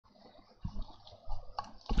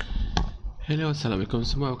Hello, Assalamualaikum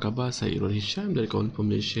semua. Apa khabar? Saya Irwan Hisham dari Kawan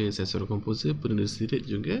Malaysia. Saya seorang komposer, penulis lirik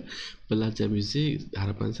juga, pelajar muzik.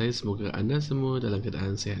 Harapan saya semoga anda semua dalam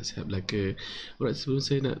keadaan sihat-sihat belaka. Alright, sebelum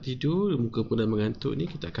saya nak tidur, muka pun dah mengantuk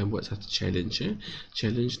ni, kita akan buat satu challenge.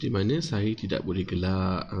 Challenge di mana saya tidak boleh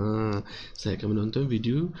gelak. Saya akan menonton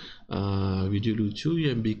video lucu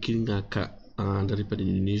yang bikin ngakak daripada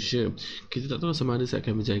Indonesia. Kita tak tahu sama ada saya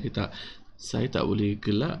akan berjaya ke tak. Saya tak boleh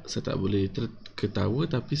gelak, saya tak boleh ketawa,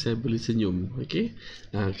 tapi saya boleh senyum. Okey?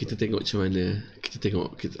 Kita tengok macam mana. Kita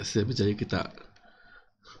tengok saya berjaya ke tak.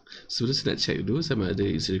 Sebelum saya nak check dulu sama ada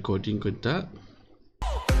is recording ke tak.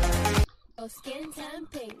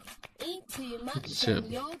 Sekejap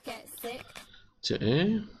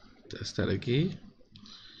tak start lagi.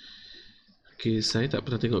 Okay, saya tak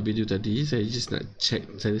pernah tengok video tadi. Saya just nak check,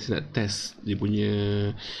 saya nak test dia punya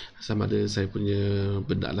sama ada saya punya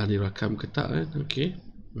benda lah dirakam ke tak kan. Okay.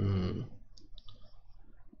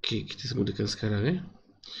 Okay, kita mulakan sekarang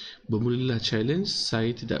Bermulalah challenge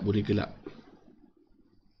saya tidak boleh gelak.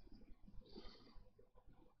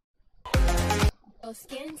 Your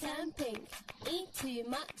skin turn pink. Eat too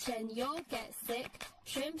much and you'll get sick.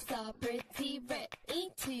 Shrimps are pretty rich.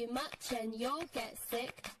 Eat too much and you'll get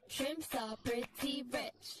sick. Shrimps are pretty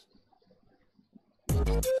rich.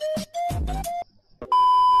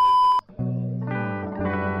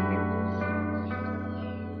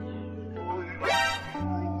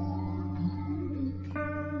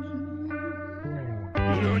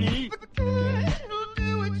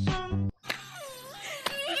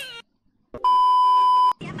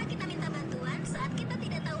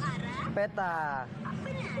 Peta.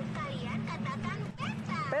 Benar, kalian katakan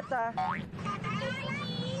peta. Peta.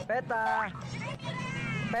 Peta.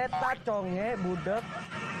 Peta conge budek.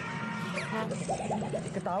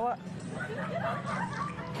 Ketawa.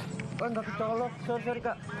 Oh, enggak kecolok. Sorry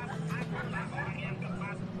Kak.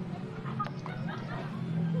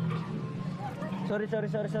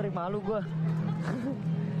 Sorry, malu gua.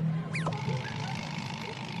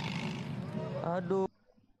 Aduh.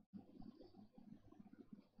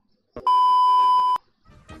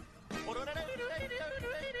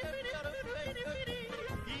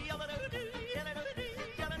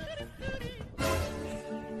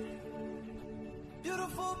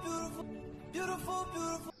 Beautiful.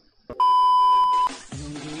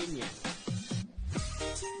 Nungguinnya.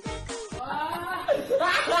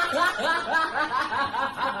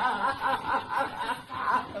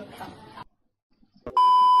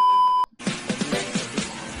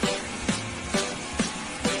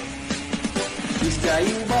 This guy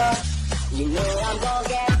you know I'm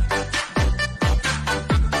gonna get.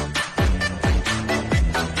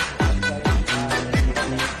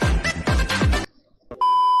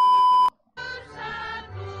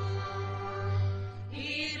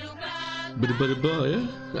 Berdebar ya.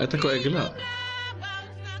 Takut saya gelak.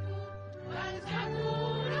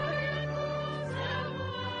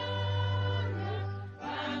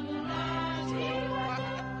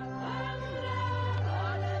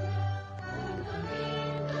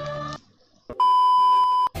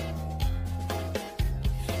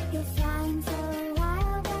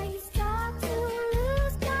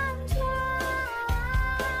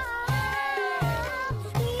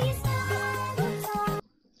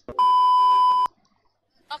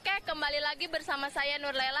 Kembali lagi bersama saya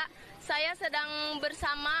Nur Lela. Saya sedang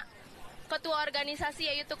bersama ketua organisasi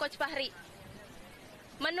yaitu Coach Fahri.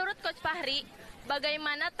 Menurut Coach Fahri,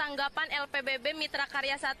 bagaimana tanggapan LPBB Mitra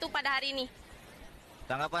Karya 1 pada hari ini?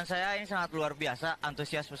 Tanggapan saya ini sangat luar biasa,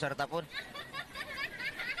 antusias peserta pun.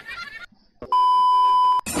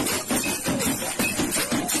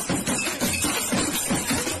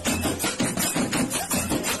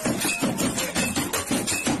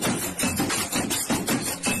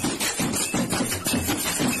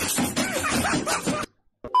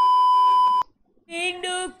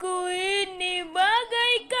 Rinduku ini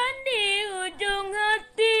bagaikan di ujung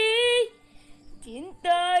hati.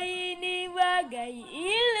 Cinta ini bagai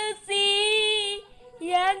ilusi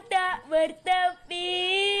yang tak bertepi.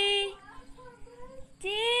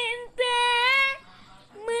 Cinta,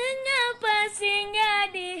 mengapa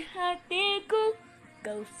singgah di hatiku?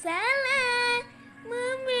 Kau salah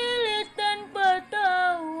memilih tanpa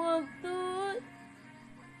tahu waktu.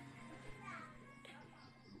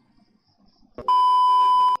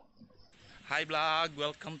 Hi vlog,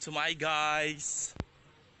 welcome to my guys.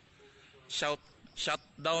 Shut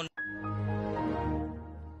down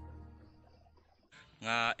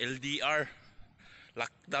nga LDR,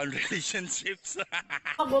 lockdown relationships.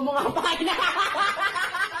 Gua mau ngapain?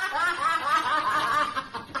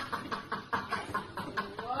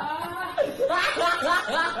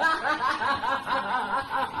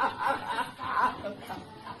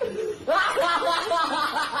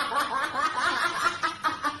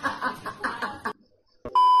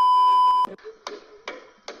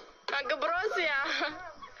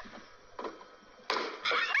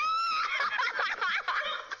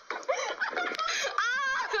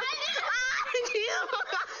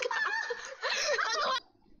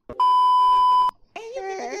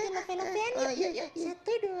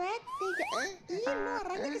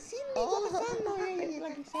 arahnya ke sini, gua ke sana.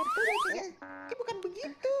 Lagi 1, 2, 3. Bukan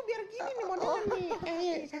begitu, biar gini nih modelnya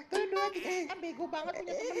nih. 1, 2, 3. Bego banget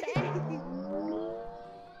punya temen deh.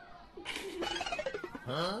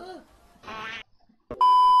 Hah?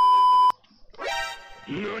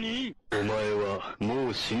 NANI? お前はも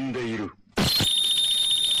う死んでいる。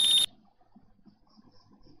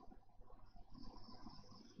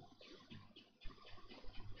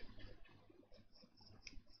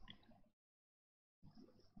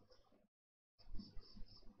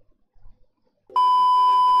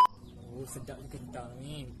Sedap ni kentang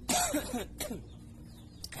ni.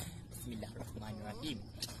 Bismillahirrahmanirrahim.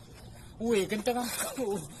 Weh, kentang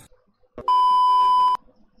aku.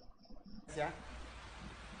 Ya.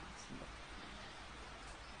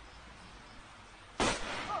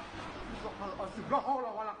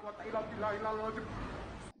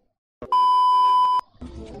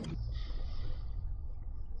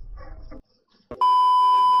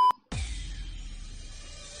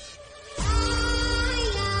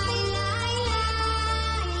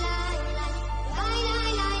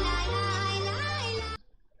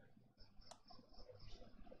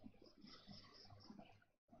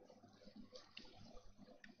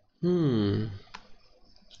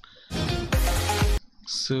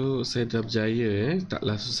 So, saya dah berjaya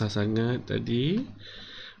taklah susah sangat tadi.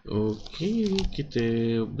 Okey,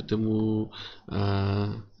 kita bertemu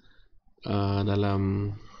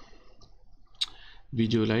dalam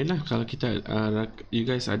video lain lah. Kalau kita you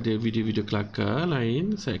guys ada video-video kelakar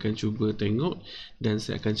lain, saya akan cuba tengok dan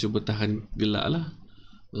saya akan cuba tahan gelak lah.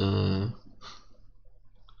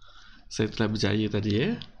 Saya telah berjaya tadi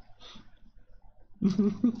ya.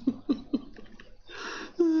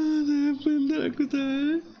 Penat aku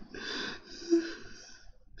tahan.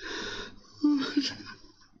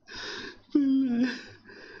 Penat.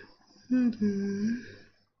 Aduh.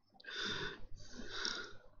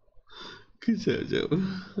 Kejap.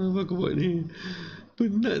 Apa aku buat ni?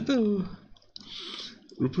 Penat tau.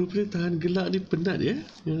 Rupa-rupanya tahan gelak ni penat ya.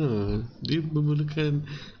 Dia memerlukan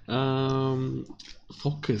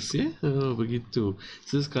fokus ya. Begitu.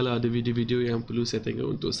 So kalau ada video-video yang perlu saya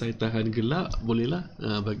tengok untuk saya tahan gelak, bolehlah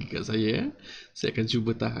bagi kat saya ya. Saya akan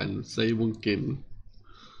cuba tahan. Saya mungkin.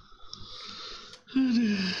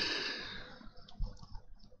 Aduh.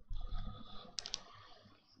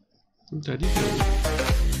 Tadi tu.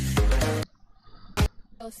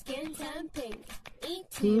 Your skin turn pink. Eat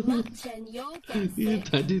too much and you'll get sick.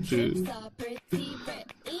 Tadi tu. Shrimps are pretty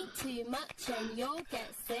rich. Eat too much and you'll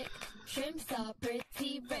get sick. Shrimps are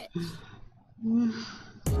pretty rich.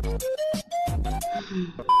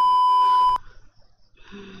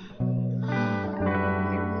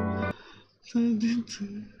 Tadi tu.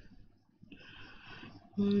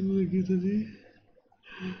 Mana lagi tadi?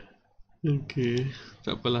 Okey,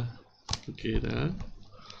 tak apalah. Okey dah.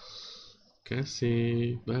 Terima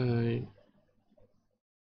kasih. Bye.